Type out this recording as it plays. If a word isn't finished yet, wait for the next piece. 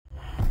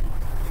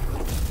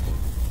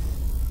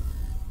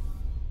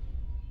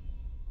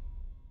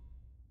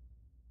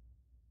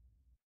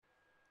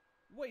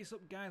What is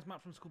up guys,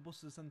 Matt from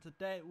Skullbusters, and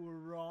today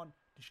we're on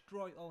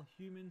Destroy All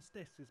Humans.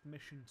 This is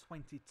mission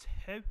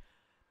 22.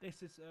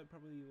 This is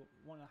probably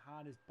one of the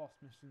hardest boss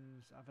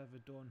missions I've ever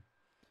done.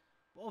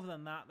 But other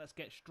than that, let's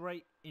get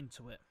straight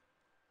into it.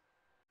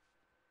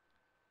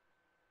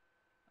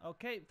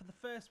 Okay, for the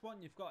first one,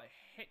 you've got to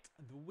hit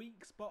the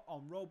weak spot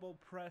on Robo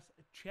Press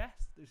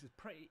chest. This is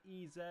pretty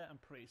easy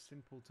and pretty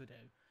simple to do.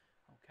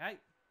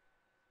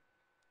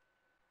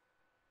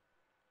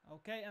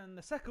 Okay, and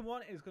the second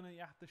one is you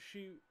have to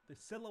shoot the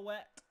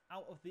silhouette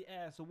out of the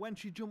air. So when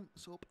she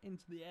jumps up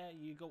into the air,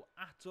 you go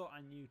at her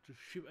and you just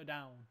shoot her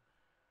down.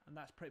 And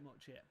that's pretty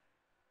much it.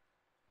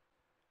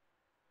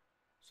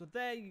 So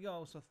there you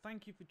go. So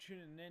thank you for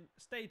tuning in.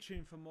 Stay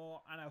tuned for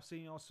more, and I'll see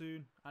you all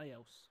soon.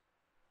 Adios.